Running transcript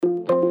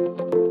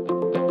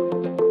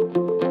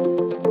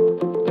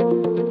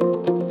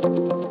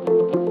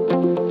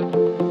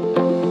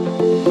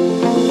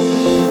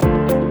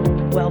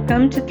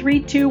Welcome to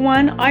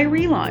 321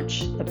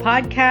 iRelaunch, the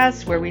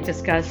podcast where we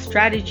discuss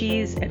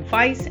strategies,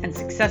 advice, and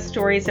success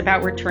stories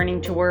about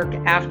returning to work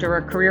after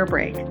a career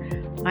break.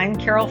 I'm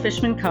Carol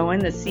Fishman Cohen,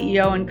 the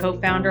CEO and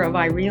co-founder of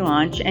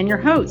iRelaunch, and your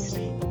host.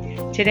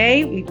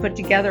 Today, we put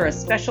together a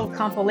special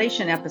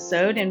compilation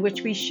episode in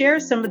which we share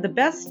some of the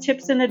best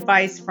tips and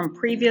advice from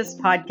previous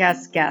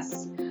podcast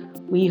guests.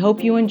 We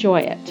hope you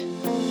enjoy it.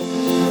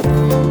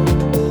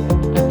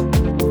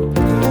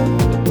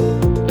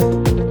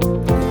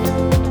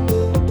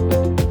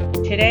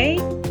 Today,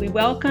 we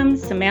welcome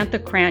Samantha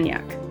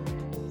Kraniak.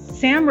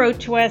 Sam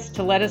wrote to us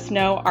to let us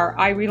know our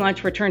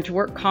iRelaunch Return to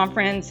Work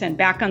conference and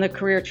Back on the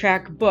Career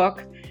Track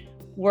book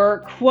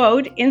were,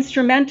 quote,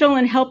 instrumental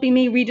in helping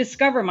me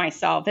rediscover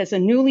myself as a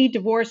newly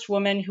divorced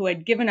woman who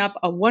had given up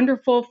a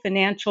wonderful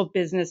financial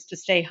business to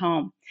stay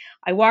home.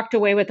 I walked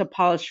away with a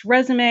polished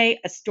resume,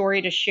 a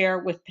story to share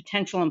with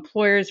potential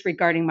employers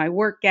regarding my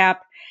work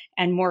gap,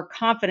 and more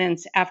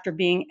confidence after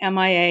being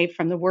MIA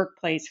from the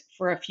workplace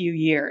for a few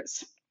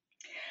years.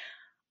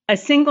 A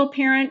single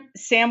parent,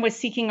 Sam was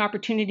seeking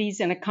opportunities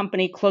in a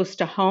company close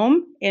to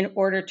home in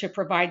order to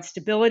provide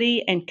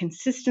stability and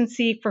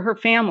consistency for her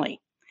family.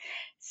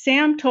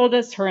 Sam told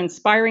us her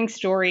inspiring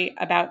story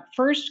about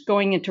first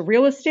going into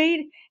real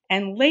estate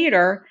and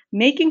later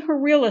making her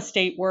real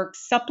estate work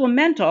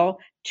supplemental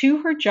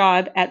to her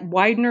job at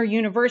Widener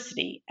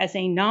University as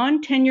a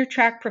non-tenure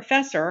track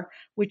professor,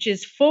 which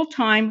is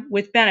full-time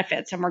with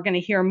benefits. And we're going to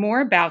hear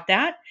more about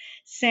that.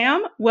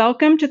 Sam,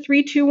 welcome to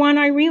 321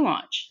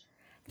 iRelaunch.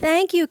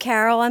 Thank you,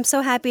 Carol. I'm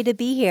so happy to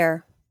be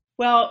here.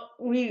 Well,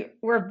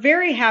 we're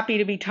very happy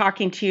to be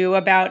talking to you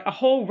about a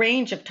whole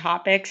range of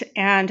topics.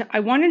 And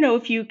I want to know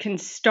if you can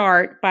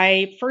start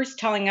by first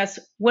telling us,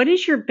 what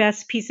is your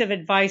best piece of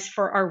advice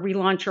for our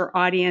relauncher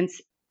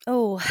audience?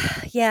 Oh,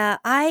 yeah.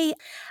 I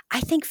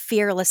think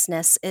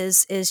fearlessness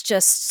is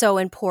just so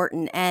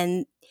important.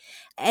 And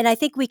I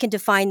think we can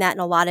define that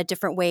in a lot of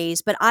different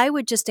ways. But I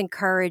would just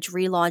encourage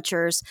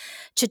relaunchers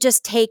to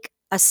just take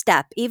a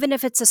step, even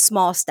if it's a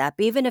small step,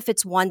 even if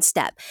it's one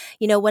step.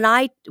 You know, when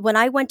I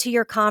went to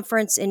your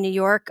conference in New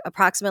York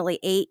approximately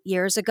 8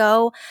 years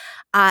ago,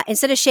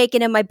 instead of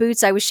shaking in my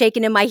boots, I was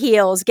shaking in my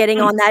heels, getting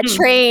on that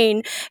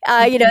train,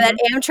 that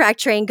Amtrak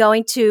train,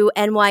 going to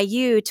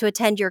NYU to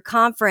attend your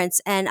conference,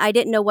 and I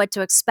didn't know what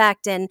to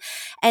expect. And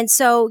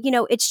so,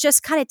 it's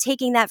just kind of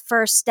taking that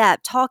first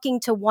step, talking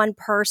to one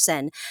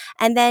person,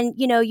 and then,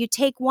 you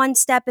take one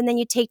step and then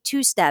you take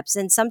two steps,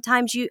 and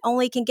sometimes you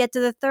only can get to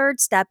the third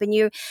step, and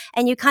you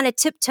kind of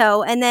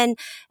tiptoe, and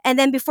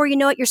then before you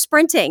know it, you're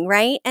sprinting,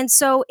 right? And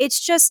so it's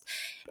just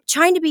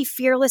trying to be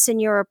fearless in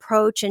your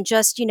approach and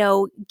just,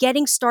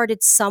 getting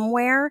started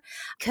somewhere,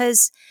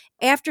 because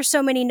after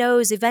so many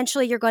no's,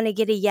 eventually you're going to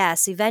get a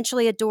yes.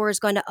 Eventually a door is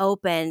going to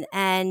open.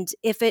 And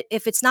if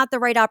it's not the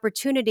right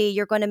opportunity,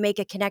 you're going to make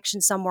a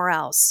connection somewhere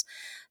else.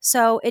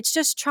 So it's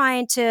just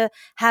trying to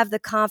have the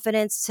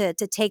confidence to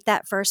take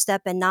that first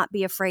step and not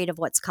be afraid of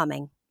what's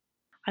coming.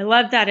 I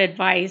love that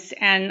advice.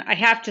 And I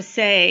have to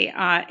say,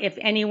 if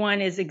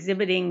anyone is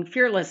exhibiting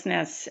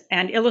fearlessness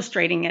and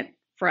illustrating it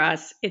for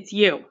us, it's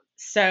you.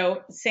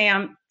 So,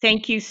 Sam,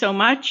 thank you so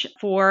much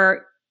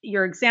for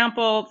your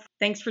example.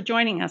 Thanks for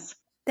joining us.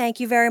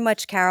 Thank you very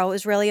much, Carol. It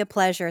was really a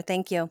pleasure.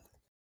 Thank you.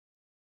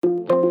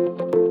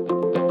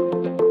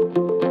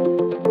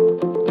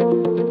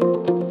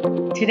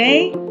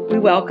 Today, we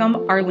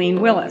welcome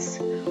Arlene Willis.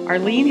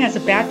 Arlene has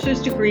a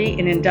bachelor's degree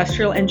in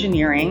industrial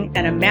engineering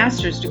and a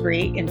master's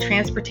degree in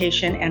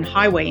transportation and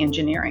highway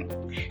engineering.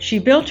 She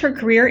built her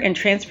career in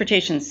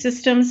transportation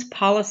systems,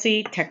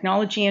 policy,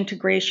 technology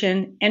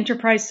integration,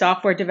 enterprise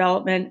software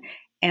development,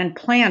 and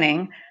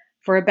planning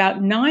for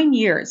about 9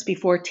 years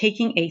before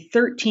taking a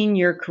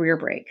 13-year career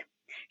break.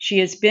 She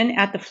has been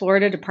at the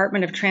Florida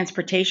Department of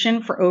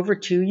Transportation for over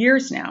 2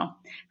 years now,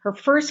 her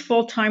first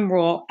full-time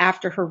role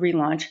after her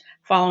relaunch,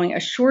 following a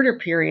shorter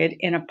period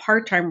in a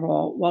part-time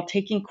role while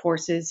taking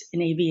courses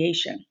in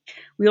aviation.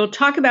 We will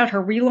talk about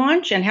her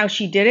relaunch and how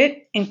she did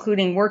it,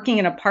 including working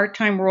in a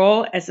part-time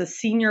role as a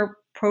senior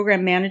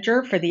program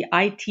manager for the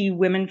IT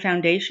Women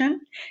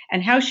Foundation,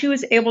 and how she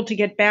was able to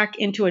get back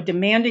into a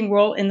demanding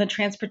role in the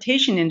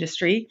transportation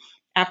industry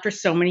after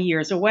so many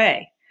years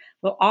away.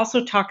 We'll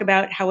also talk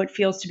about how it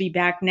feels to be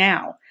back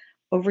now,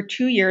 over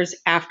 2 years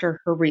after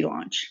her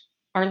relaunch.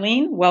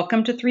 Arlene,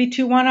 welcome to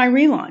 321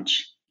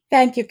 iRelaunch.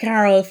 Thank you,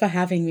 Carol, for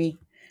having me.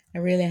 I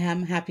really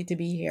am happy to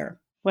be here.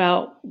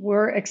 Well,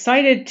 we're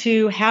excited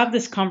to have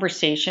this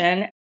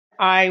conversation.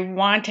 I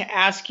want to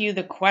ask you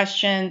the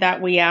question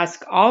that we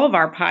ask all of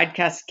our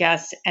podcast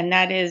guests, and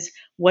that is,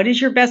 what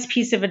is your best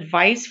piece of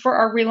advice for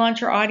our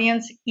relauncher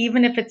audience,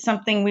 even if it's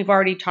something we've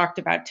already talked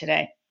about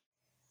today?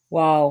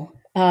 Wow.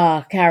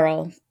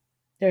 Carol,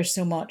 there's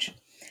so much.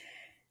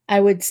 I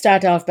would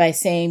start off by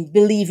saying,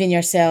 believe in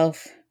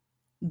yourself,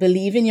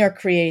 believe in your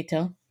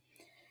creator,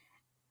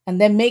 and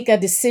then make a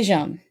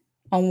decision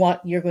on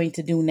what you're going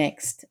to do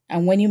next.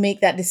 And when you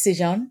make that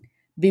decision,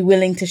 be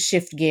willing to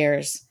shift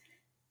gears.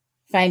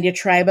 Find your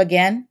tribe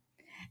again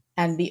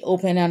and be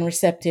open and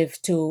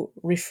receptive to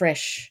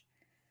refresh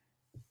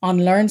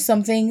unlearn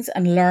some things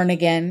and learn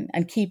again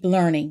and keep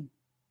learning,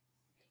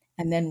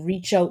 and then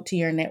reach out to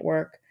your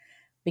network,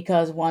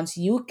 because once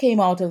you came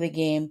out of the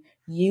game,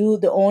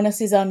 the onus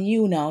is on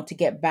you now to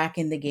get back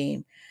in the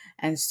game.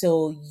 And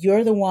so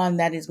you're the one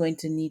that is going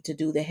to need to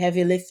do the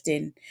heavy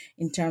lifting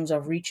in terms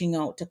of reaching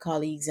out to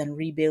colleagues and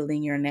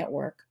rebuilding your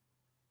network.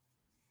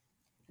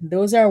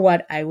 Those are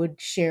what I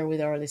would share with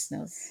our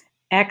listeners.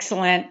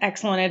 Excellent,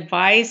 excellent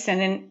advice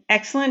and an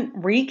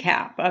excellent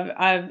recap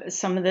of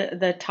some of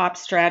the top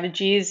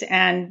strategies,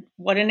 and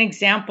what an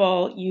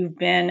example you've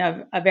been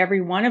of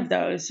every one of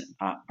those.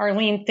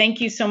 Arlene,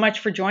 thank you so much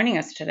for joining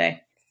us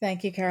today.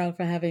 Thank you, Carol,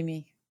 for having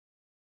me.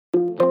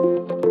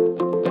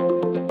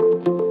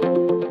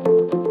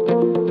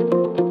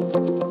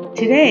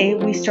 Today,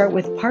 we start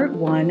with part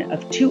 1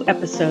 of 2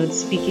 episodes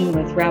speaking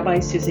with Rabbi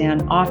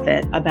Suzanne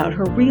Offit about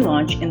her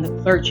relaunch in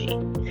the clergy.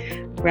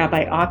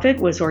 Rabbi Offit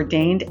was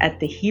ordained at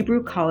the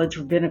Hebrew College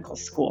Rabbinical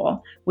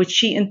School, which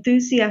she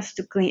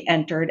enthusiastically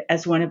entered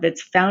as one of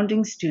its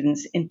founding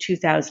students in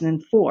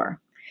 2004.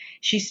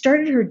 She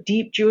started her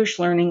deep Jewish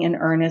learning in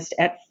earnest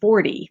at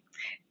 40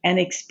 and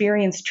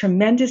experienced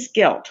tremendous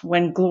guilt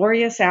when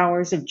glorious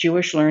hours of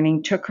Jewish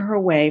learning took her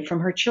away from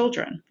her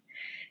children.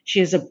 She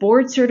is a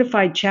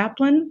board-certified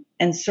chaplain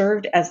and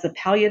served as the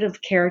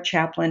palliative care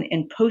chaplain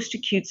in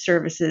post-acute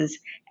services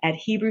at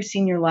Hebrew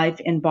Senior Life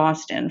in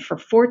Boston for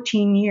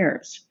 14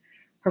 years.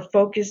 Her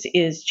focus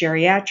is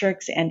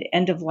geriatrics and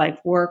end-of-life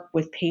work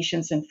with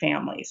patients and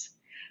families.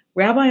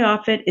 Rabbi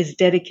Offit is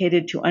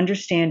dedicated to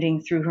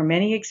understanding through her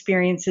many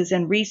experiences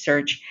and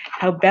research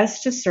how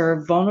best to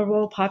serve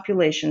vulnerable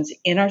populations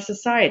in our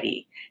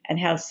society and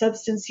how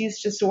substance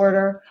use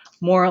disorder,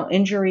 moral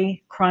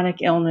injury, chronic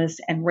illness,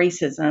 and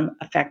racism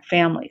affect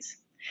families.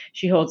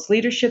 She holds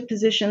leadership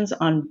positions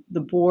on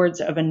the boards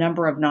of a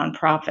number of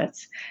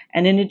nonprofits.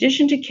 And in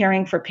addition to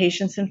caring for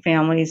patients and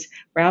families,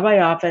 Rabbi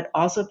Offit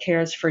also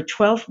cares for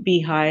 12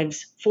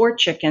 beehives, 4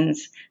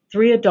 chickens,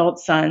 3 adult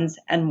sons,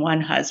 and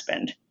 1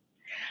 husband.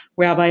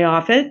 Rabbi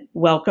Offit,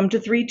 welcome to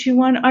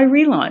 321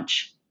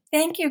 iRelaunch.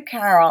 Thank you,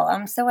 Carol.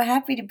 I'm so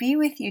happy to be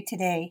with you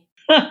today.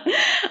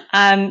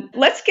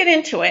 Let's get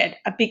into it,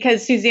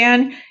 because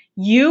Suzanne,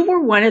 you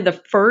were one of the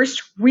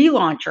first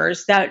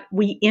relaunchers that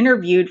we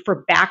interviewed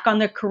for Back on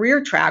the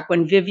Career Track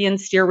when Vivian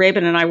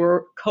Steer-Rabin and I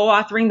were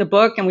co-authoring the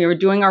book, and we were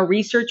doing our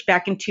research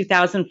back in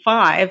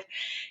 2005.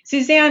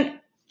 Suzanne,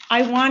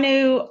 I want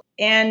to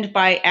end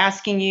by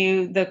asking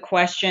you the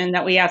question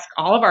that we ask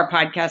all of our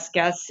podcast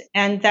guests,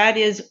 and that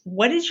is,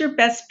 what is your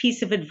best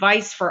piece of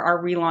advice for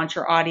our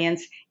relauncher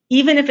audience,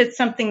 even if it's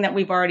something that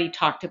we've already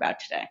talked about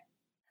today?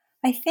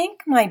 I think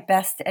my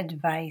best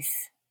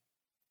advice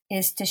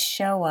is to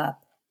show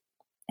up,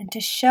 and to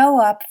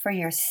show up for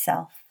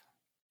yourself.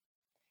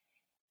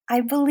 I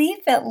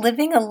believe that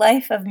living a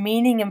life of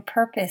meaning and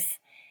purpose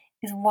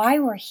is why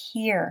we're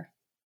here.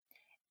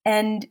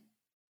 And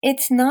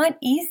it's not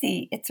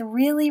easy. It's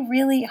really,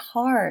 really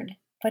hard,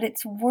 but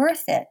it's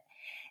worth it.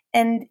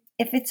 And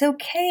if it's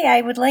okay,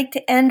 I would like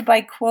to end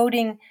by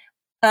quoting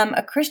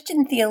a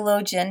Christian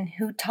theologian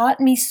who taught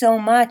me so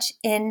much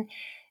in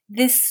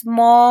this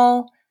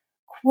small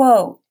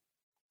quote.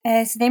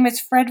 His name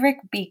is Frederick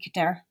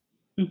Buechner.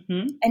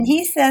 Mm-hmm. And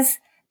he says,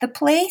 the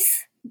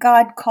place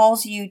God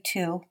calls you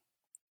to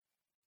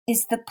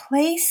is the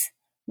place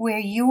where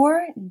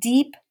your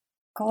deep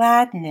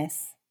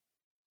gladness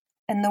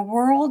and the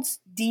world's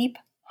deep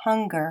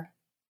hunger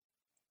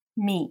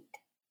meet.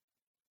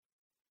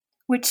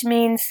 Which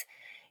means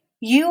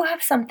you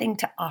have something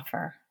to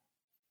offer.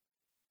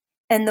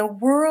 And the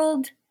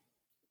world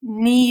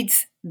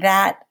needs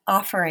that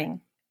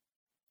offering.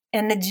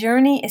 And the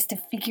journey is to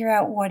figure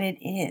out what it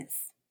is.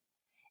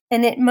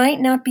 And it might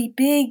not be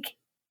big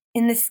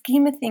in the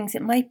scheme of things.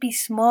 It might be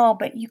small,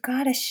 but you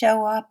got to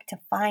show up to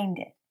find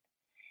it.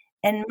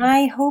 And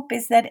my hope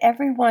is that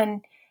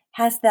everyone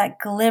has that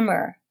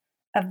glimmer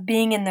of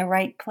being in the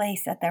right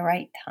place at the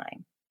right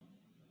time.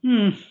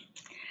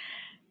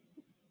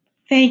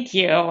 Thank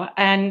you.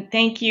 And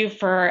thank you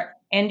for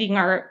ending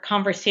our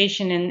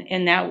conversation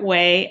in that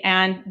way.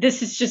 And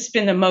this has just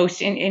been the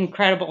most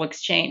incredible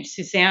exchange.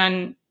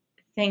 Suzanne,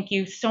 thank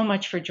you so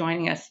much for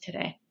joining us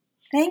today.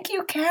 Thank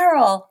you,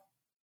 Carol.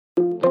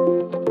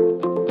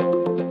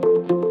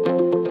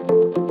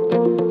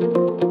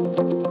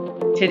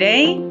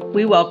 Today,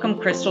 we welcome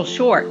Crystal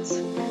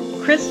Schwartz.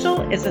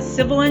 Crystal is a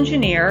civil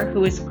engineer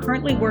who is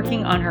currently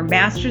working on her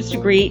master's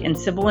degree in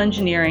civil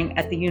engineering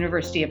at the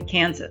University of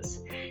Kansas.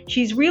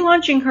 She's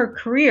relaunching her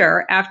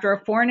career after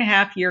a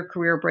 4.5-year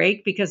career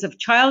break because of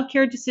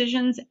childcare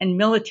decisions and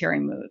military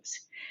moves.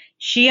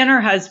 She and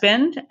her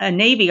husband, a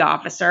Navy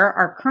officer,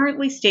 are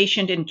currently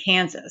stationed in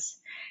Kansas.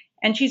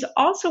 And she's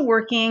also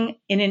working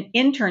in an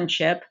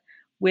internship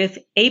with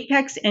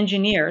Apex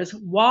Engineers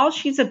while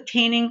she's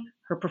obtaining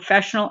her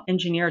professional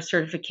engineer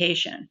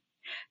certification.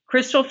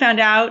 Crystal found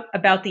out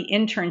about the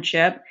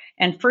internship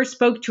and first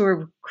spoke to a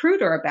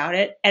recruiter about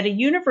it at a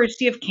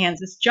University of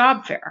Kansas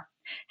job fair.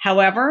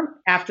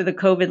 However, after the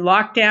COVID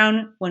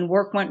lockdown, when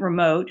work went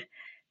remote,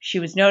 she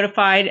was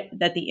notified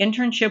that the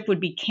internship would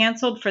be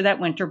canceled for that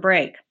winter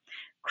break.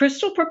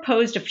 Crystal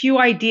proposed a few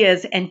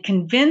ideas and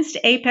convinced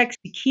Apex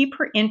to keep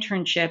her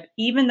internship,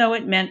 even though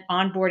it meant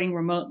onboarding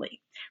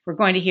remotely. We're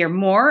going to hear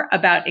more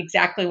about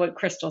exactly what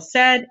Crystal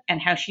said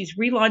and how she's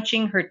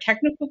relaunching her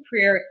technical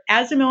career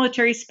as a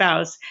military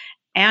spouse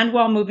and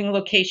while moving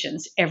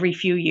locations every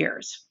few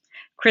years.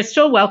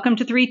 Crystal, welcome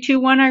to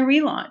 321 I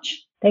Relaunch.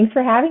 Thanks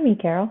for having me,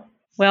 Carol.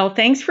 Well,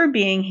 thanks for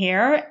being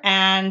here.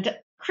 And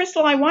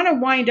Crystal, I want to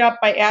wind up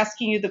by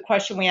asking you the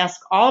question we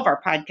ask all of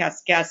our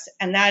podcast guests,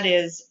 and that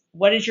is,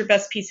 what is your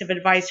best piece of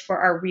advice for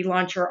our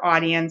relauncher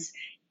audience,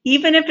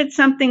 even if it's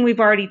something we've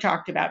already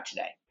talked about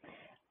today?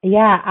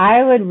 Yeah,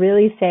 I would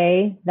really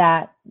say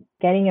that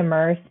getting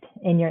immersed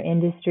in your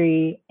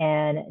industry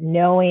and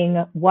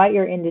knowing what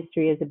your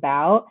industry is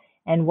about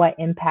and what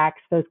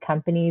impacts those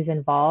companies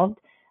involved.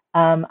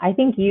 I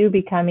think you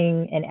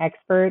becoming an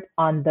expert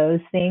on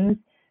those things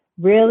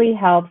really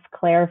helps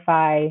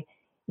clarify,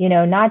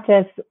 not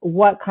just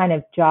what kind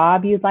of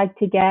job you'd like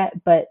to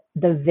get, but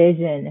the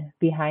vision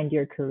behind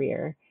your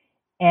career.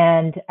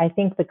 And I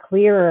think the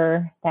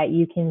clearer that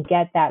you can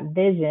get that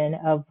vision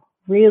of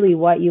really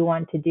what you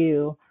want to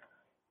do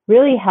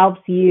really helps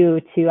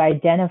you to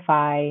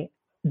identify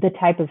the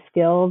type of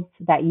skills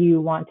that you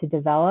want to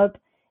develop.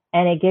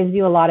 And it gives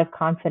you a lot of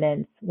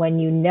confidence when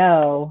you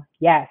know,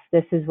 yes,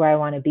 this is where I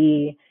want to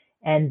be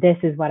and this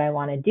is what I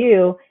want to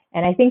do.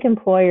 And I think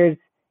employers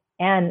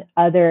and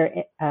other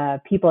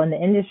people in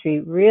the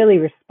industry really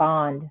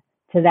respond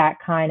to that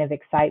kind of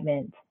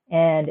excitement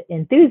and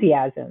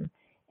enthusiasm.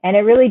 And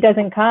it really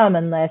doesn't come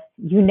unless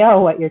you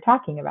know what you're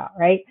talking about,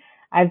 right?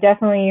 I've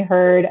definitely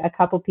heard a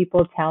couple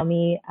people tell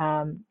me,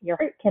 your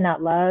heart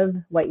cannot love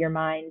what your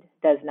mind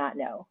does not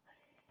know.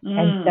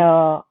 And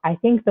so I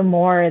think the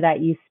more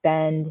that you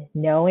spend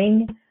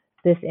knowing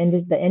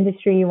the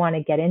industry you want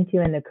to get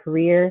into and the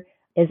career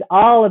is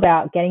all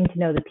about getting to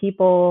know the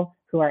people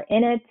who are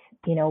in it,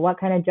 what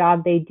kind of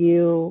job they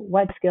do,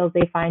 what skills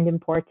they find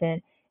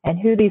important, and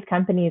who these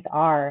companies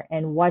are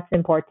and what's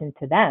important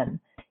to them,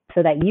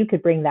 so that you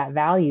could bring that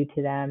value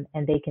to them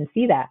and they can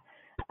see that.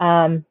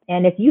 And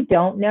if you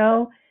don't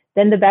know,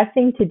 then the best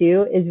thing to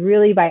do is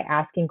really by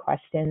asking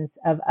questions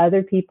of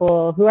other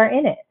people who are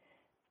in it.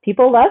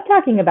 People love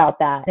talking about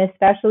that, and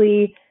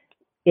especially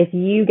if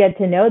you get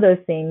to know those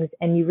things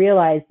and you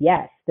realize,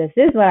 yes, this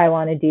is what I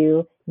want to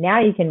do. Now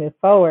you can move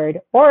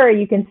forward, or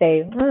you can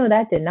say, oh,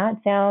 that did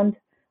not sound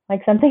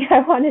like something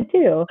I want to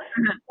do.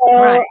 So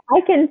right.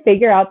 I can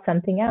figure out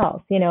something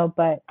else,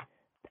 but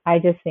I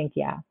just think,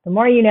 the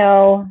more you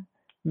know,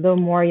 the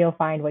more you'll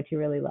find what you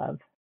really love.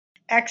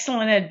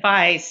 Excellent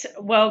advice.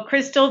 Well,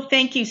 Crystal,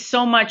 thank you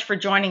so much for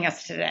joining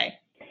us today.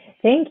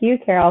 Thank you,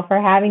 Carol, for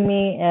having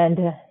me. And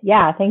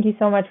thank you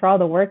so much for all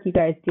the work you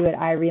guys do at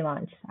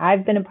iRelaunch.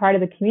 I've been a part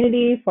of the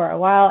community for a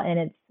while,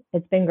 and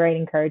it's been great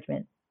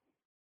encouragement.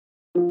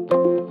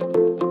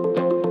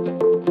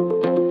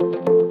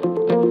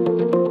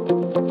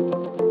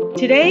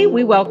 Today,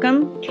 we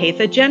welcome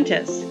Keitha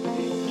Gentis.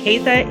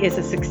 Keitha is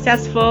a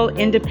successful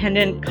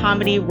independent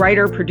comedy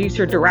writer,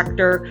 producer,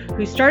 director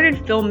who started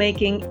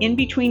filmmaking in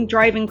between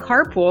driving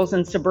carpools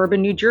in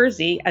suburban New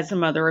Jersey as a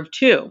mother of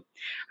two.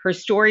 Her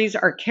stories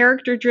are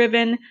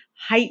character-driven,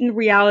 heightened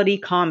reality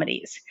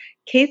comedies.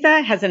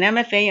 Keitha has an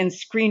MFA in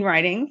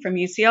screenwriting from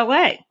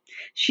UCLA.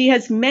 She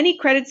has many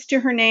credits to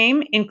her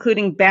name,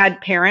 including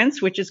Bad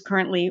Parents, which is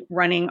currently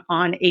running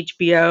on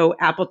HBO,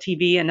 Apple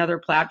TV, and other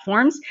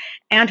platforms.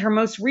 And her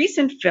most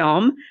recent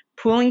film,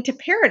 Pooling to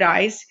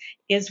Paradise,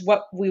 is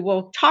what we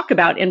will talk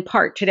about in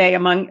part today,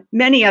 among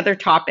many other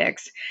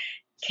topics.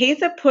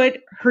 Keitha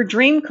put her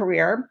dream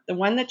career, the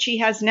one that she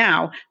has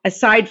now,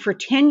 aside for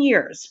 10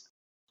 years.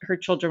 Her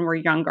children were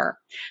younger.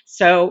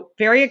 So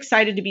very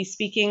excited to be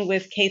speaking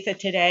with Keitha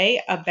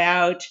today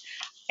about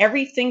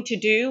everything to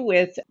do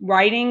with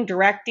writing,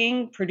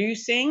 directing,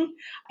 producing,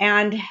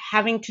 and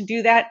having to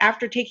do that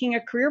after taking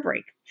a career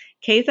break.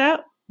 Keitha,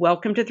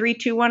 welcome to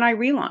 321 I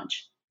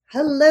Relaunch.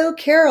 Hello,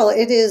 Carol.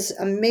 It is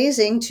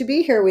amazing to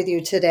be here with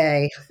you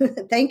today.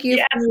 Thank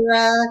you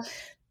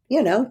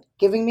for,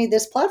 giving me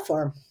this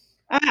platform.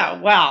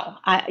 Oh, well,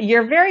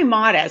 you're very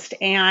modest,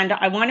 and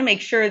I want to make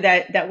sure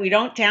that we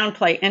don't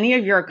downplay any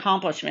of your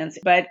accomplishments.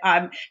 But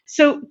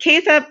so,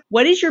 Keitha,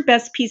 what is your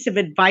best piece of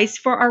advice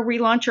for our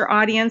relauncher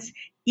audience,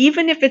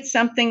 even if it's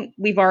something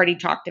we've already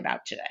talked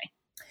about today?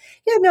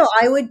 Yeah, no,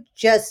 I would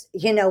just,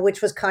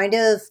 which was kind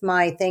of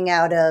my thing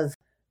out of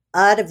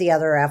the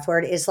other F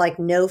word, is like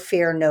no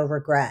fear, no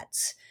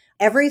regrets.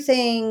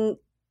 Everything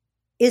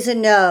is a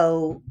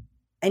no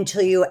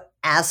until you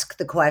ask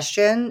the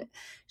question.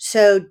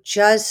 So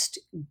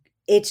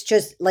it's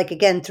just like,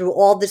 again, through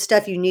all this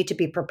stuff, you need to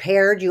be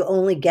prepared. You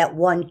only get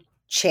one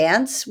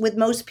chance with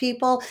most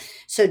people.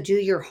 So do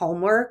your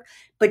homework,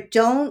 but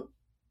don't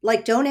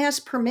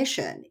ask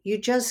permission. You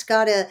just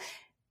got to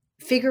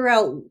figure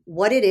out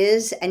what it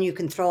is, and you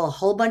can throw a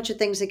whole bunch of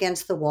things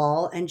against the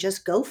wall and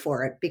just go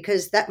for it.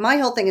 Because my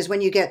whole thing is,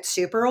 when you get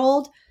super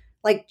old,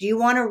 like, you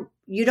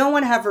don't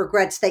want to have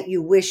regrets that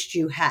you wished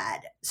you had.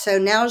 So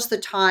now's the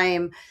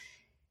time.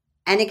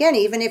 And again,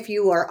 even if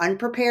you are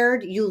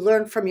unprepared, you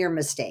learn from your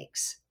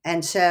mistakes.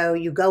 And so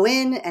you go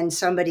in and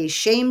somebody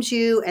shames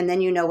you, and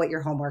then you know what your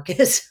homework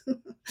is.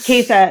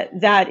 Keitha,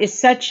 that is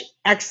such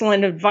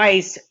excellent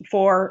advice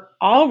for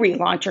all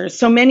relaunchers.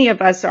 So many of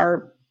us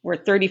we're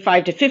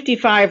 35 to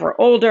 55 or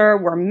older.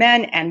 We're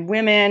men and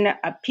women,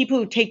 people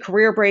who take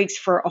career breaks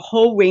for a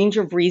whole range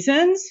of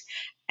reasons.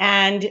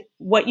 And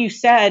what you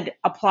said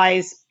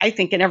applies, I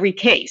think, in every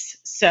case.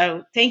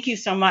 So thank you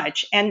so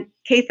much. And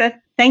Keitha,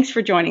 thanks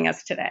for joining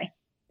us today.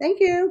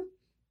 Thank you.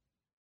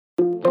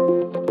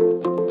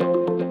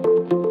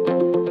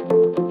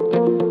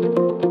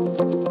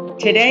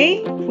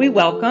 Today, we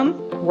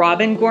welcome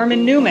Robin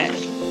Gorman Newman.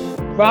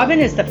 Robin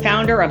is the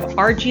founder of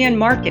RGN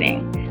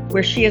Marketing,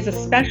 where she is a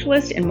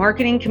specialist in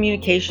marketing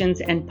communications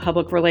and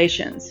public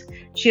relations.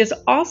 She has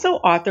also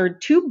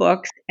authored 2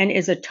 books and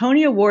is a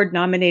Tony Award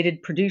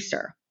nominated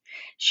producer.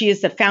 She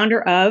is the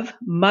founder of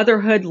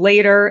Motherhood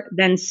Later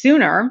Than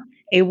Sooner,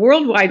 a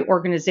worldwide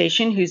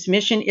organization whose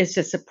mission is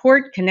to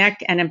support,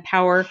 connect, and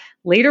empower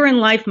later in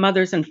life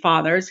mothers and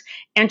fathers.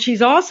 And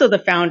she's also the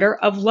founder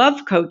of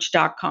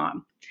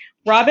lovecoach.com.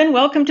 Robin,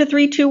 welcome to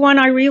 321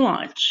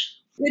 iRelaunch.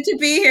 Good to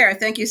be here.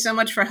 Thank you so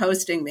much for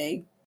hosting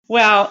me.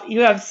 Well, you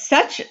have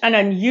such an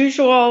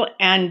unusual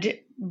and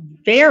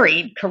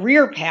varied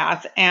career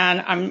path,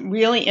 and I'm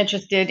really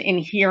interested in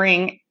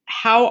hearing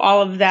how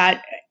all of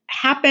that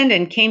happened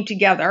and came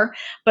together.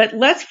 But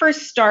let's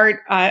first start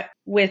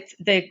with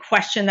the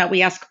question that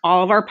we ask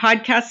all of our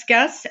podcast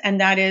guests,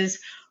 and that is,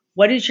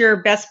 what is your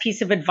best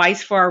piece of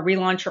advice for our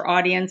relauncher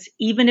audience,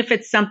 even if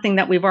it's something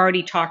that we've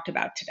already talked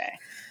about today?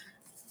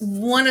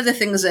 One of the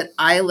things that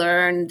I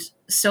learned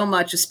so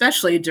much,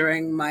 especially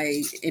during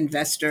my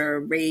investor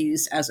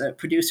raise as a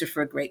producer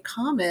for A Great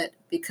Comet,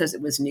 because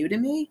it was new to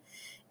me,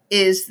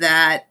 is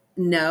that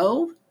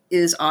no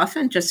is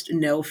often just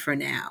no for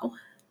now.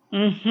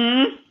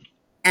 Mm-hmm.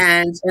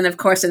 And of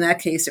course, in that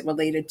case, it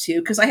related to,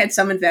 because I had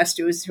some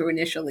investors who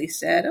initially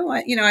said, oh,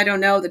 I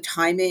don't know, the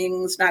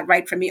timing's not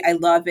right for me. I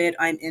love it.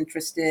 I'm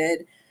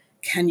interested.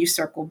 Can you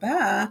circle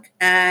back?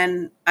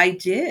 And I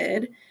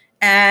did.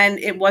 And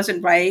it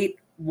wasn't right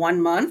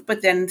 1 month,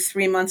 but then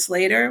 3 months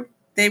later,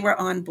 they were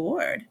on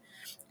board.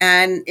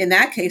 And in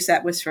that case,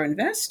 that was for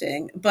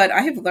investing. But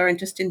I have learned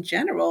just in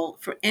general,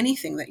 for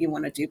anything that you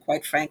want to do,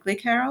 quite frankly,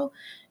 Carol,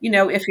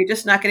 if you're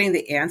just not getting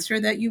the answer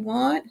that you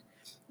want,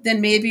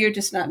 then maybe you're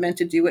just not meant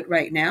to do it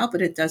right now,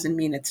 but it doesn't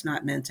mean it's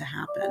not meant to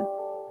happen.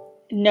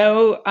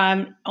 No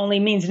only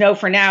means no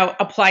for now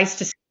applies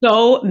to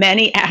so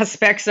many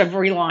aspects of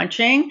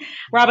relaunching.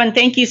 Robin,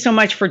 thank you so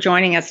much for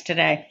joining us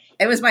today.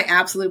 It was my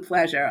absolute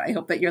pleasure. I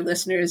hope that your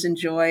listeners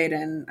enjoyed,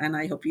 and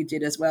I hope you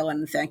did as well.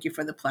 And thank you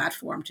for the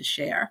platform to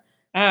share.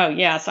 Oh,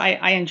 yes,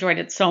 I enjoyed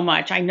it so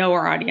much. I know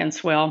our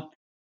audience will.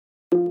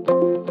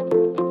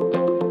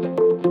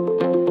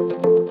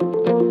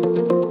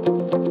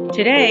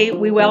 Today,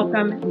 we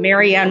welcome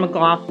Marianne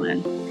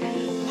McLaughlin.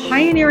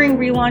 Pioneering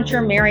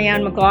relauncher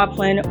Marianne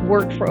McLaughlin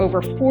worked for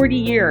over 40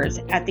 years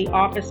at the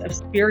Office of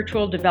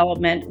Spiritual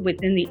Development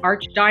within the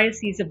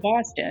Archdiocese of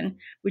Boston,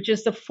 which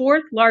is the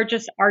 4th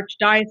largest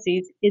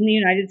archdiocese in the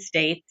United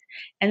States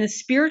and the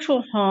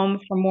spiritual home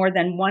for more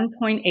than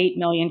 1.8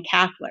 million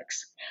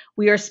Catholics.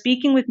 We are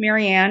speaking with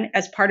Marianne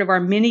as part of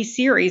our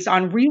mini-series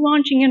on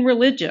relaunching in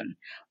religion,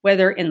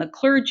 whether in the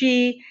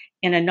clergy,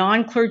 in a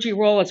non-clergy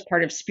role as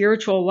part of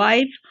spiritual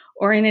life,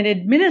 or in an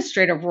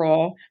administrative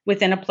role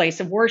within a place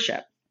of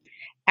worship.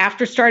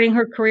 After starting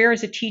her career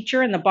as a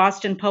teacher in the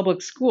Boston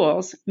Public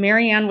Schools,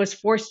 Marianne was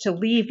forced to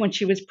leave when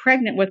she was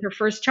pregnant with her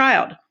first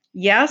child.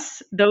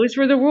 Yes, those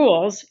were the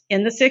rules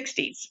in the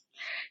 60s.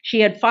 She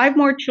had 5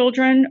 more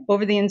children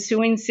over the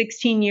ensuing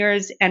 16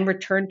 years and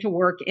returned to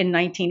work in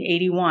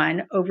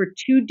 1981, over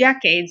 2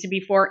 decades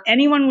before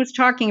anyone was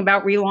talking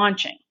about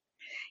relaunching.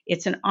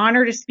 It's an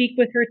honor to speak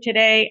with her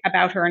today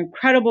about her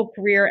incredible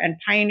career and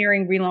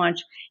pioneering relaunch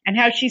and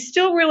how she's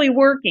still really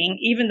working,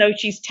 even though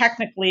she's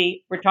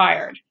technically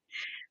retired.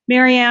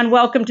 Marianne,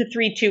 welcome to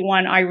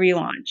 321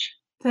 iRelaunch.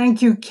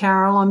 Thank you,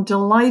 Carol. I'm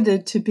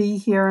delighted to be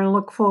here and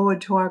look forward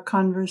to our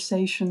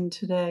conversation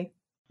today.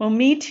 Well,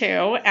 me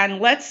too. And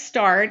let's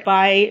start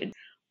by,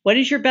 what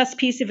is your best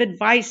piece of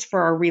advice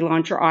for our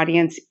relauncher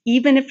audience,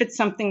 even if it's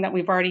something that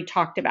we've already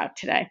talked about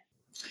today?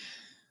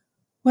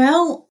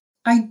 Well,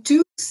 I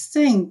do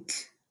think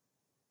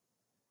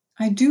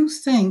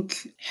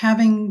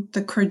having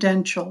the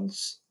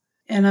credentials,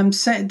 and I'm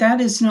saying that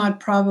is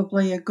not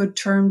probably a good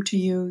term to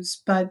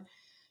use, but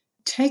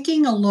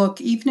taking a look,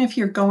 even if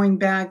you're going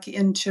back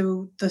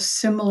into the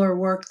similar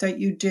work that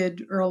you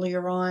did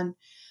earlier on,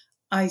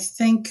 I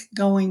think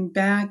going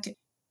back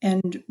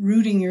and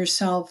rooting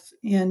yourself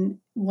in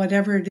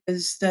whatever it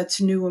is that's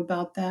new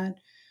about that.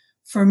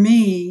 For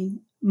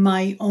me,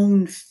 my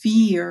own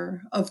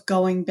fear of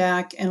going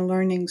back and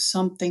learning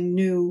something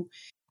new,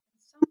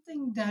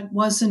 something that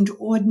wasn't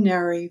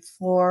ordinary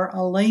for a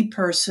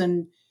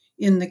layperson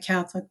in the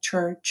Catholic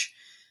Church,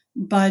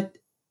 but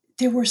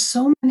there were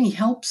so many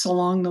helps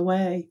along the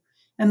way.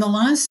 And the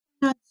last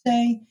thing I'd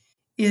say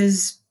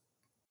is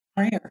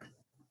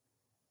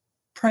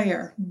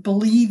prayer,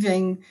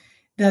 believing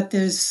that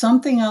there's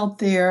something out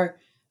there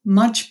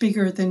much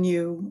bigger than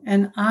you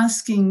and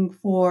asking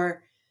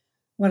for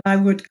what I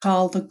would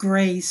call the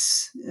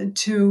grace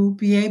to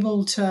be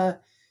able to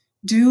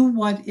do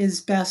what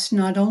is best,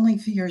 not only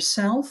for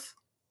yourself,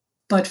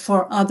 but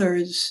for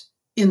others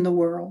in the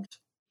world.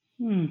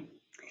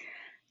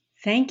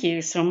 Thank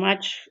you so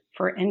much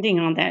for ending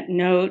on that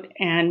note.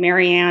 And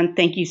Marianne,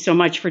 thank you so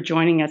much for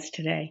joining us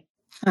today.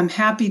 I'm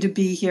happy to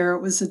be here.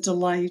 It was a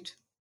delight.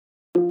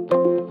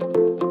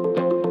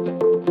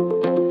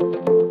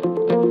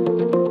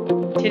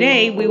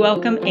 Today, we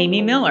welcome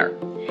Amy Miller.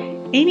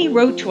 Amy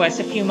wrote to us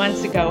a few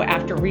months ago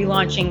after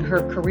relaunching her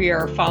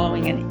career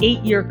following an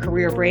 8-year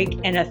career break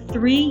and a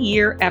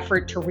 3-year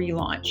effort to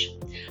relaunch.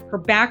 Her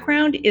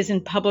background is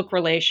in public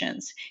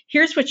relations.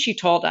 Here's what she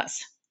told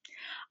us.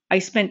 I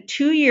spent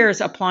 2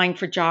 years applying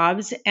for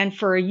jobs, and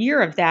for a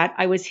year of that,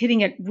 I was hitting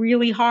it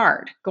really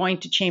hard, going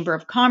to Chamber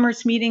of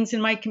Commerce meetings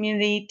in my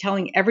community,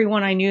 telling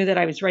everyone I knew that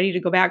I was ready to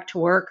go back to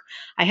work.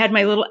 I had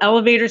my little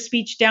elevator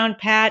speech down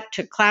pat,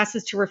 took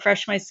classes to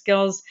refresh my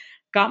skills,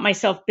 got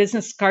myself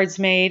business cards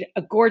made,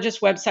 a gorgeous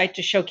website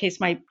to showcase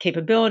my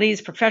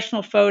capabilities,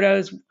 professional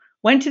photos,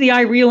 went to the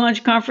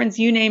iRelaunch conference,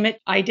 you name it,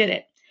 I did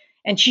it.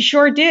 And she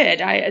sure did.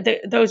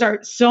 Those are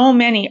so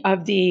many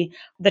of the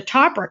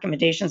top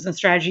recommendations and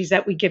strategies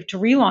that we give to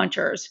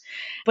relaunchers.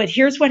 But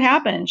here's what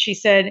happened. She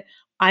said,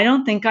 I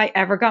don't think I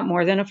ever got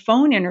more than a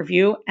phone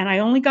interview, and I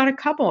only got a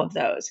couple of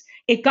those.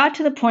 It got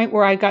to the point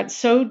where I got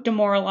so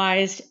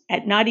demoralized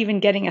at not even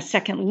getting a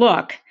second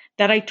look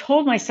that I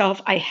told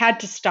myself I had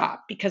to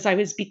stop because I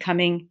was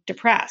becoming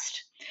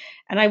depressed.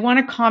 And I want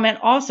to comment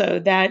also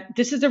that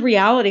this is the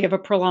reality of a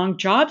prolonged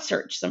job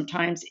search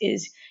sometimes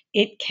is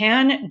it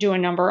can do a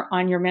number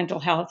on your mental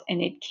health and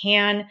it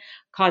can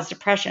cause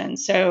depression.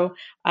 So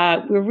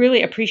we're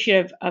really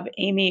appreciative of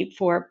Amy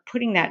for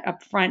putting that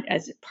up front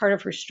as part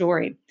of her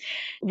story.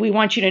 We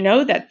want you to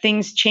know that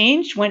things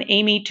changed when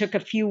Amy took a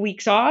few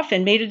weeks off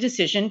and made a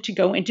decision to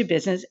go into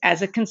business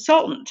as a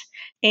consultant.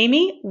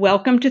 Amy,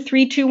 welcome to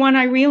 321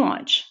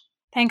 iRelaunch.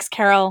 Thanks,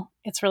 Carol.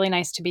 It's really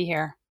nice to be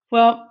here.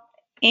 Well,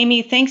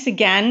 Amy, thanks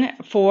again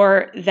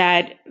for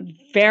that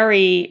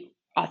very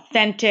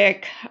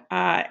authentic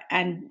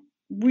and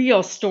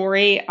real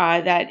story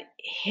that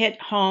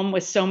hit home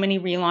with so many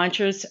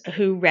relaunchers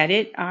who read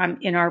it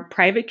in our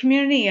private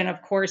community and,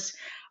 of course,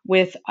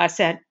 with us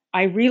at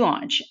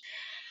iRelaunch.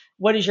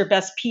 What is your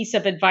best piece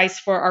of advice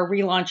for our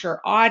relauncher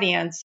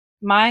audience?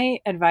 My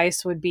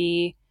advice would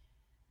be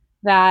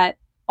that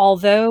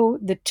although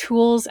the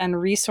tools and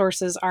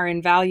resources are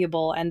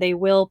invaluable and they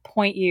will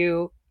point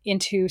you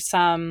into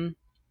some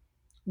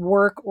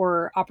work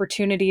or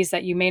opportunities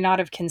that you may not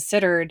have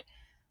considered,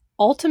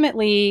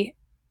 ultimately,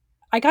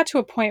 I got to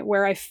a point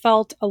where I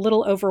felt a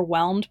little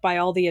overwhelmed by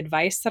all the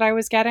advice that I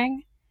was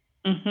getting.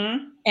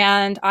 Mm-hmm.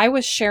 And I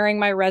was sharing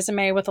my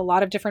resume with a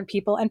lot of different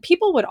people, and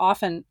people would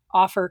often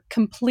offer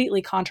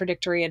completely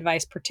contradictory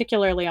advice,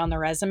 particularly on the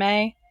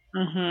resume.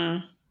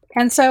 Mm-hmm.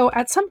 And so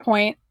at some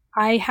point,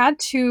 I had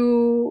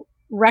to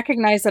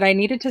recognize that I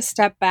needed to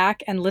step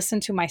back and listen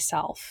to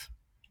myself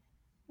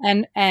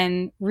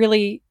and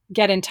really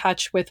get in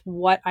touch with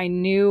what I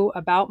knew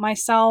about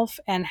myself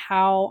and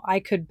how I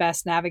could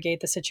best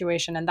navigate the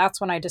situation. And that's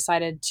when I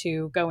decided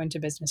to go into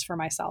business for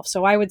myself.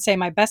 So I would say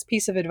my best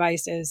piece of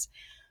advice is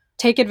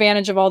take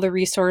advantage of all the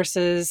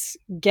resources,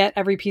 get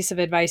every piece of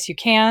advice you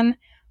can,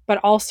 but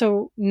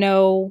also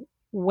know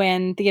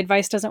when the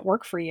advice doesn't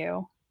work for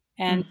you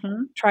and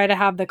try to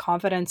have the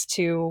confidence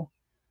to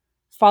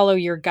follow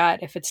your gut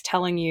if it's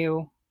telling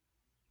you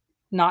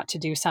not to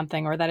do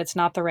something or that it's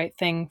not the right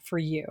thing for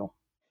you.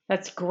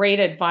 That's great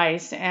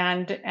advice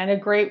and a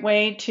great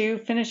way to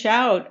finish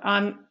out.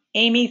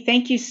 Amy,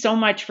 thank you so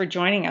much for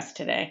joining us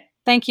today.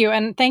 Thank you.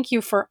 And thank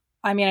you for,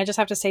 I just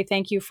have to say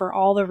thank you for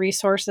all the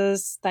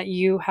resources that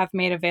you have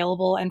made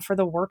available and for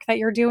the work that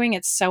you're doing.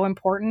 It's so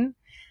important.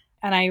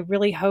 And I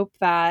really hope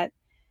that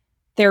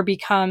there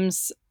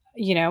becomes,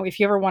 if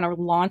you ever want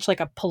to launch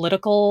like a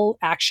political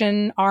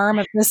action arm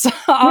of this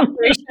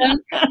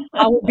operation,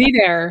 I will be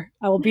there.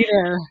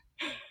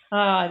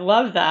 I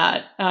love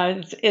that.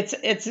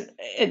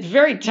 It's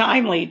very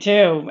timely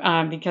too,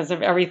 because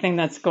of everything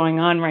that's going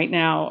on right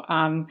now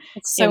in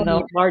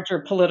the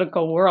larger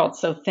political world.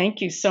 So thank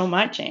you so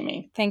much,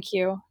 Amy. Thank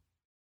you.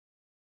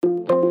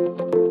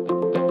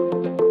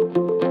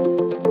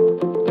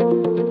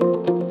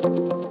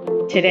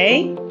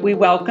 Today, we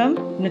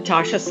welcome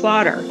Natasha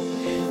Slaughter.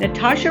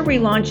 Natasha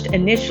relaunched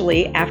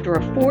initially after a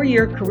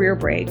 4-year career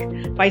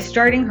break by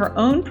starting her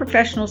own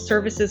professional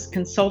services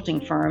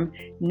consulting firm,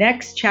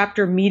 Next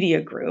Chapter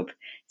Media Group,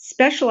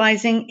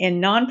 specializing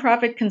in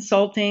nonprofit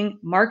consulting,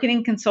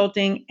 marketing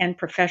consulting, and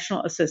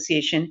professional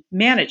association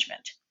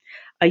management.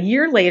 A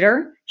year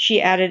later,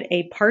 she added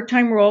a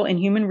part-time role in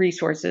human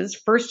resources,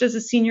 first as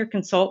a senior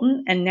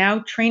consultant and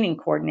now training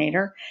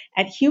coordinator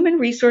at human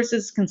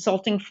resources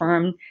consulting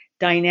firm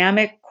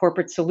Dynamic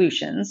Corporate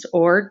Solutions,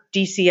 or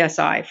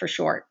DCSI for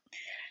short.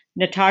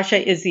 Natasha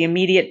is the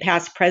immediate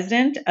past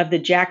president of the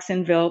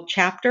Jacksonville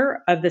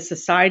chapter of the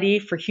Society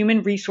for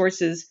Human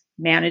Resources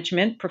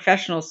Management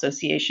Professional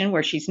Association,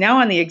 where she's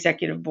now on the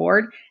executive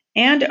board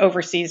and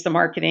oversees the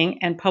marketing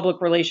and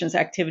public relations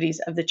activities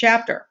of the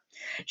chapter.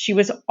 She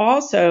was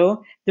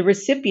also the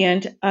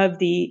recipient of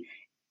the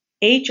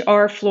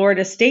HR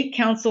Florida State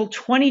Council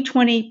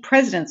 2020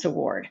 President's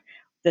Award,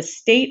 the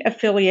state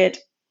affiliate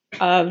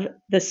of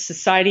the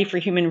Society for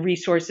Human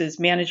Resources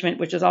Management,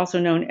 which is also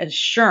known as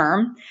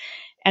SHRM.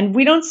 And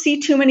we don't see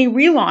too many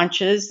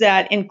relaunches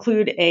that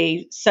include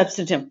a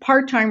substantive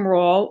part-time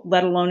role,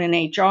 let alone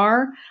in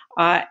HR,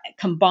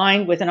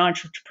 combined with an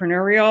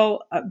entrepreneurial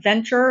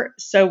venture.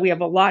 So we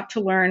have a lot to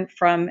learn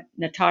from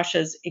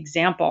Natasha's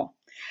example.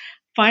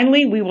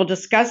 Finally, we will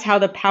discuss how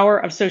the power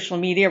of social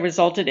media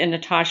resulted in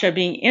Natasha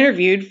being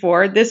interviewed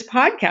for this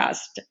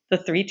podcast, the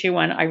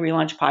 321 I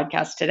Relaunch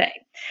podcast today.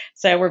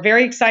 So we're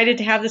very excited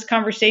to have this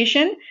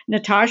conversation.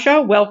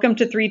 Natasha, welcome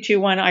to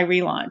 321 I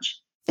Relaunch.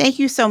 Thank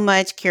you so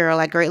much, Carol.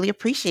 I greatly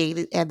appreciate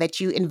it that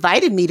you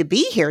invited me to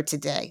be here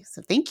today.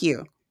 So thank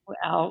you.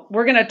 Well,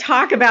 we're going to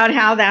talk about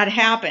how that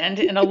happened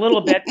in a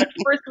little bit, but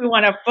first we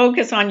want to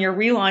focus on your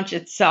relaunch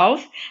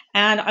itself.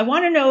 And I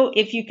want to know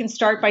if you can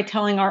start by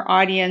telling our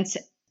audience,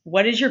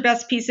 what is your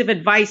best piece of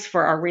advice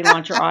for our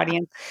relauncher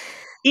audience,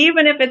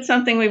 even if it's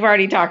something we've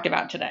already talked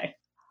about today?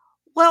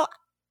 Well,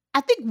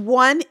 I think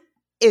one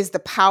is the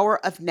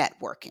power of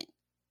networking.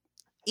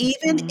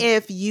 Even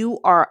if you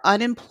are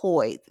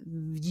unemployed,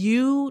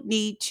 you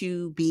need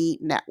to be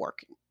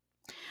networking.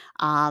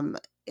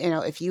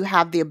 If you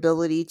have the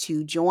ability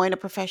to join a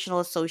professional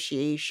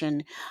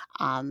association,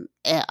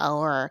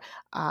 or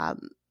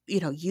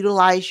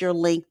utilize your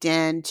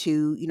LinkedIn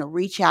to,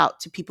 reach out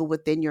to people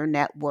within your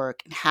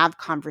network and have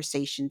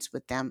conversations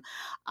with them,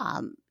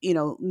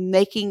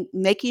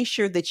 making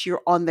sure that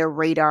you're on their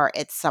radar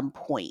at some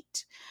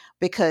point.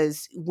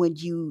 Because when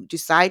you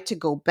decide to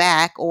go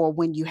back, or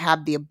when you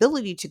have the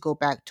ability to go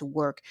back to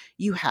work,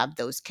 you have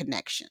those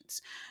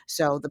connections.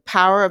 So the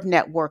power of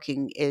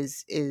networking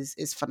is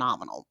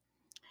phenomenal.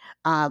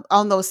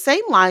 On those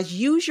same lines,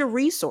 use your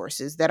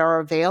resources that are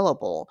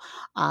available.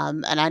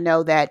 And I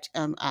know that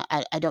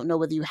I don't know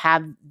whether you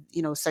have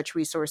such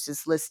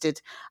resources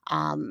listed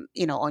on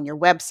your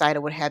website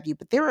or what have you,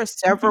 but there are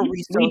several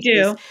resources We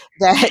do.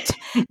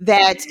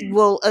 that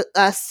will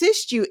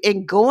assist you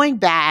in going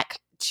back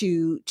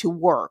to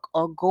work,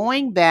 or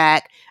going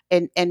back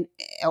and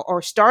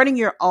or starting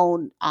your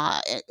own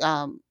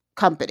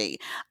company.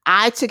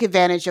 I took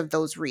advantage of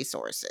those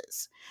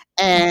resources.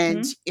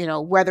 And,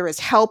 whether it's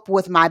help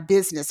with my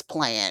business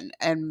plan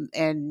and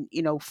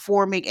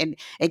forming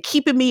and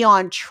keeping me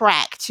on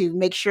track to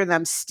make sure that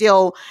I'm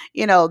still,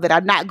 that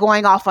I'm not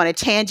going off on a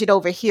tangent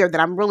over here, that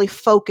I'm really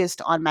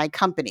focused on my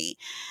company.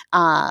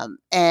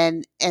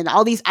 And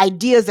all these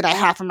ideas that I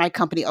have for my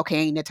company.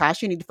 Okay,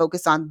 Natasha, you need to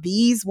focus on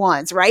these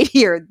ones right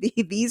here,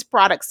 these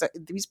products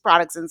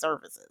and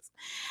services.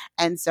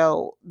 And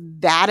so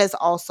that is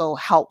also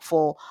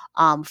helpful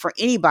for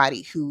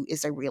anybody who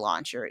is a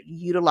relauncher.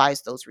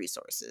 Utilize those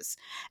resources.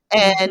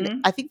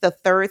 And I think the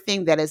third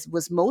thing that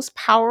was most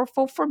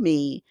powerful for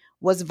me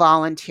was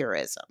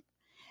volunteerism.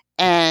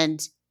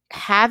 And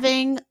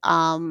having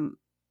a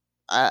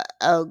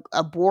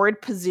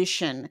board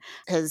position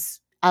has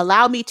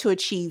allowed me to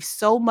achieve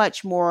so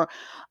much more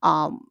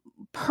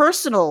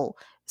personal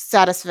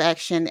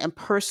satisfaction and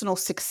personal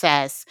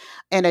success,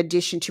 in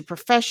addition to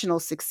professional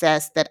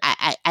success, that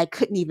I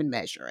couldn't even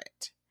measure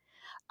it.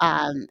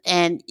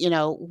 And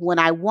when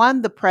I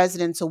won the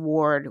President's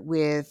Award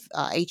with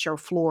HR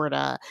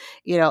Florida,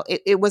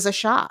 it was a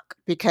shock,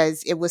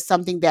 because it was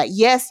something that,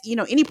 yes,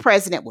 any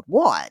president would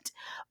want,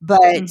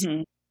 but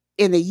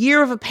in the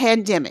year of a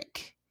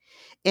pandemic,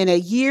 in a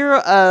year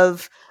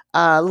of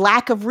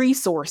lack of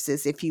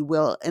resources, if you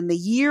will, in the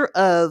year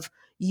of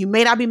you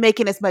may not be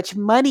making as much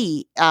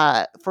money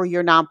for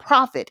your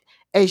nonprofit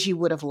as you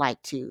would have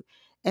liked to,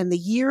 and the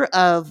year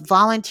of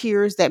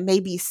volunteers that may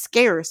be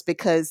scarce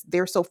because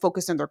they're so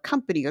focused on their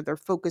company, or they're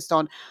focused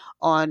on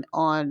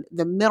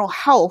the mental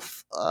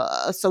health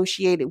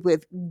associated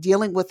with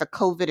dealing with the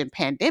COVID and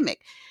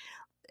pandemic,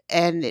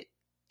 and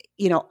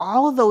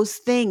all of those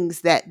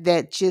things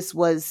that just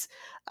was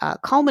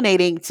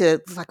culminating to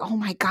like, oh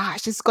my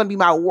gosh, this is going to be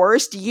my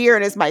worst year,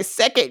 and it's my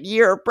second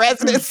year of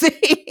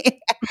presidency.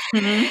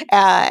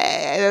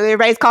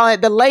 Everybody's calling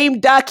it the lame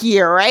duck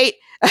year, right?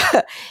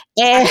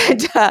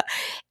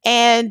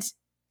 And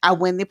I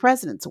win the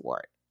President's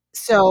Award.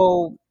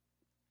 So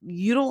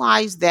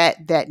utilize that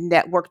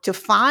network to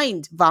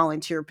find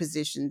volunteer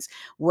positions,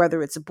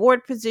 whether it's a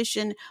board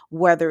position,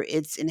 whether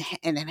it's an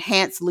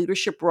enhanced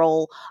leadership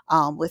role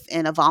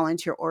within a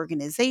volunteer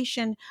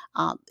organization.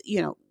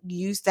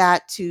 Use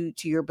that to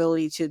your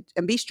ability to,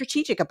 and be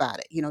strategic about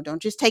it.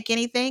 Don't just take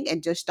anything,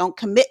 and just don't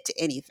commit to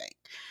anything.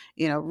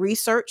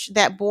 Research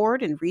that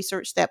board and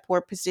research that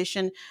board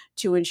position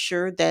to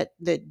ensure that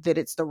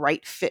it's the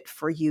right fit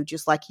for you,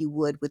 just like you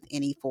would with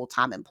any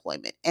full-time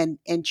employment, and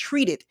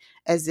treat it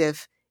as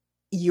if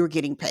you're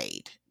getting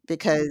paid,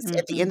 because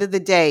at the end of the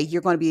day,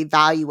 you're going to be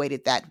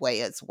evaluated that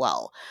way as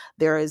well.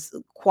 There is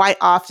quite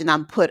often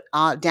I'm put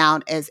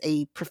down as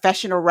a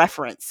professional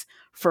reference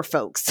for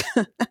folks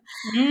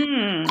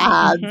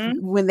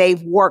Mm-hmm. when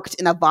they've worked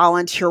in a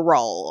volunteer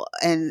role.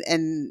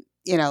 And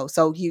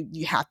so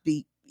you have to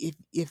be,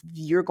 if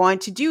you're going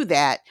to do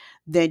that,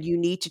 then you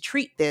need to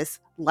treat this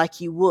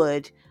like you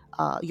would,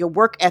 your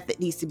work ethic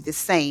needs to be the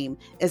same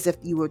as if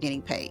you were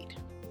getting paid.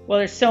 Well,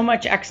 there's so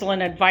much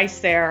excellent advice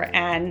there.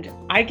 And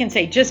I can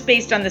say, just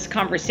based on this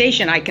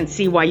conversation, I can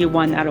see why you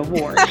won that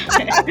award.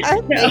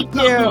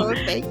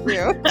 Thank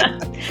you.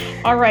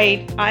 All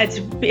right.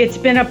 It's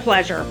been a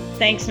pleasure.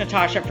 Thanks,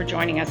 Natasha, for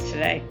joining us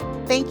today.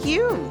 Thank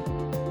you.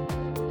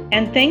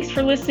 And thanks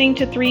for listening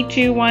to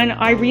 321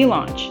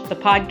 iRelaunch, the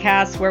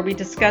podcast where we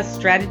discuss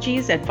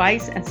strategies,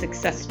 advice, and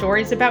success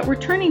stories about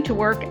returning to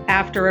work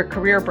after a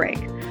career break.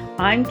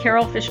 I'm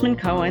Carol Fishman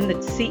Cohen, the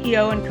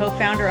CEO and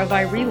co-founder of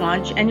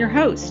iRelaunch and your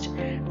host.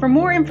 For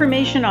more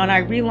information on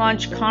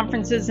iRelaunch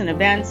conferences and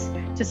events,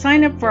 to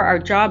sign up for our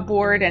job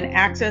board and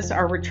access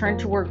our return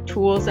to work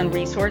tools and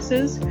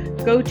resources,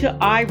 go to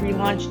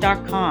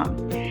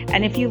irelaunch.com.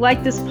 And if you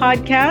like this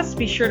podcast,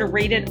 be sure to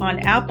rate it on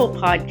Apple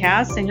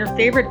Podcasts and your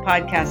favorite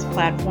podcast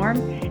platform.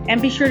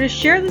 And be sure to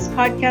share this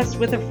podcast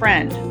with a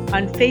friend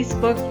on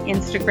Facebook,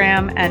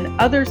 Instagram, and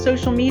other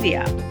social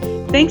media.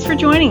 Thanks for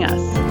joining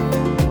us.